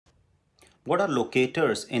What are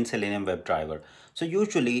locators in Selenium WebDriver? So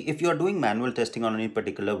usually if you are doing manual testing on any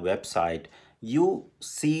particular website, you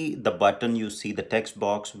see the button, you see the text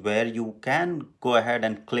box where you can go ahead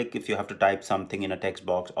and click if you have to type something in a text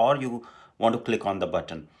box or you want to click on the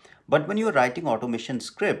button. But when you're writing automation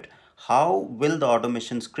script, how will the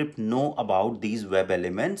automation script know about these web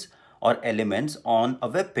elements or elements on a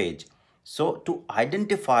web page? So to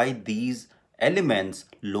identify these elements,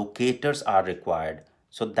 locators are required.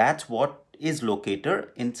 So that's what is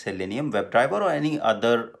locator in Selenium WebDriver or any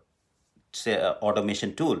other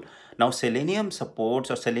automation tool. Now Selenium supports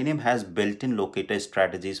or Selenium has built-in locator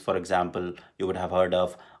strategies. For example, you would have heard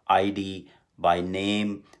of ID, by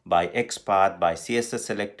name, by XPath, by CSS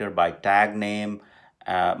selector, by tag name,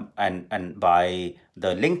 and by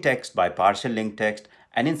the link text, by partial link text.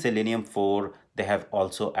 And in Selenium 4, they have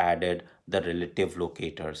also added the relative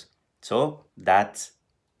locators. So that's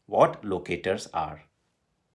what locators are.